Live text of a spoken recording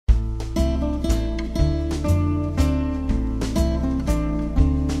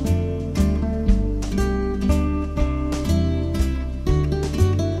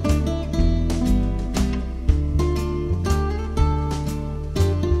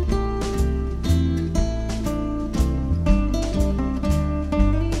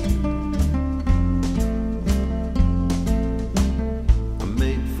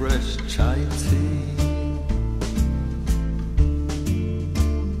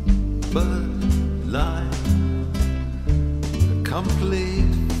but like a complete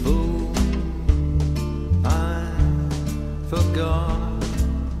fool, I forgot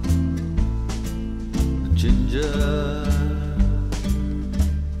the ginger.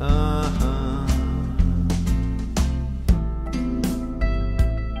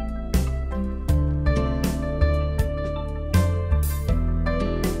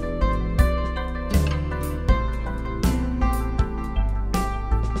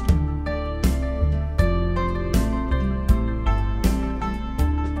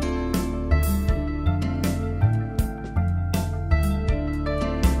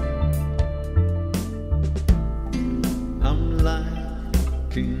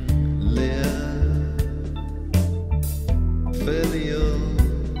 King Lear, Filial,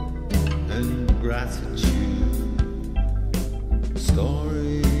 ingratitude,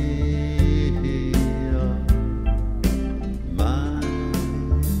 story of my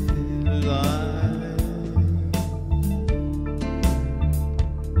life.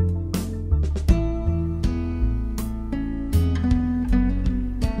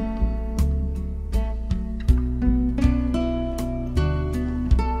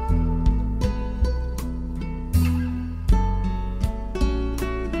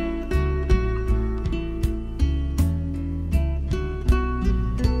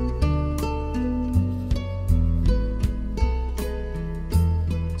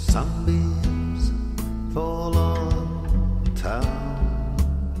 Sunbeams fall on town,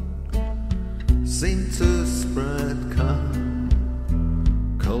 seem to spread calm,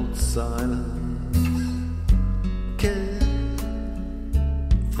 cold silence, care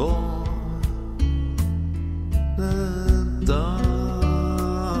for the dark.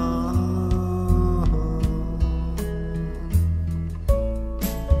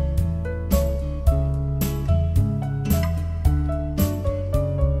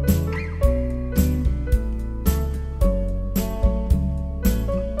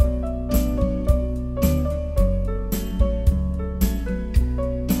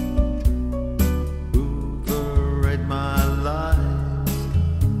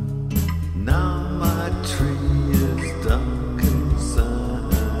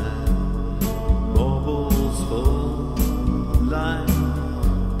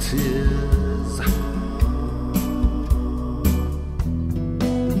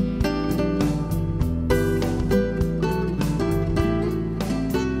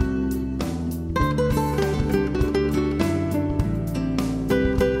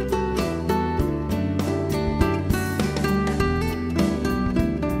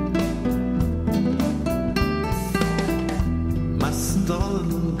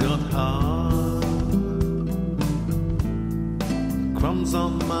 Stollen got hard, crumbs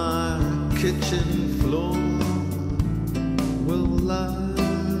on my kitchen floor will last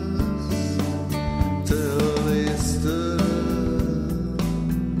till Easter.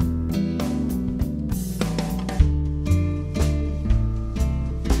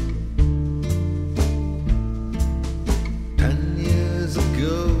 Years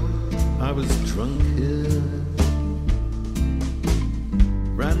ago I was drunk here,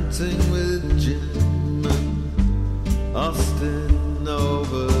 ranting with Jim and Austin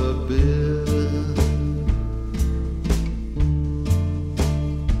over beer.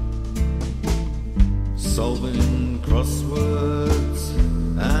 Solving crosswords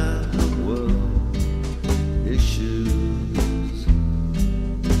and world issues.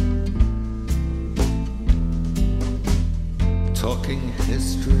 Talking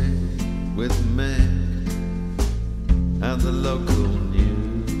history with Mick and the local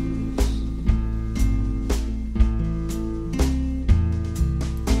news.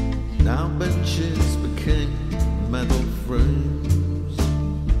 Now benches became metal frames.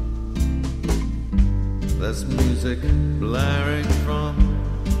 There's music blaring from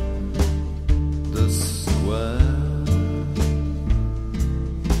the square.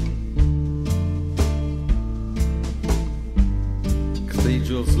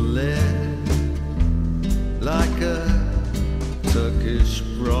 Cathedrals lit like a Turkish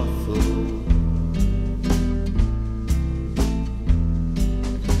brothel.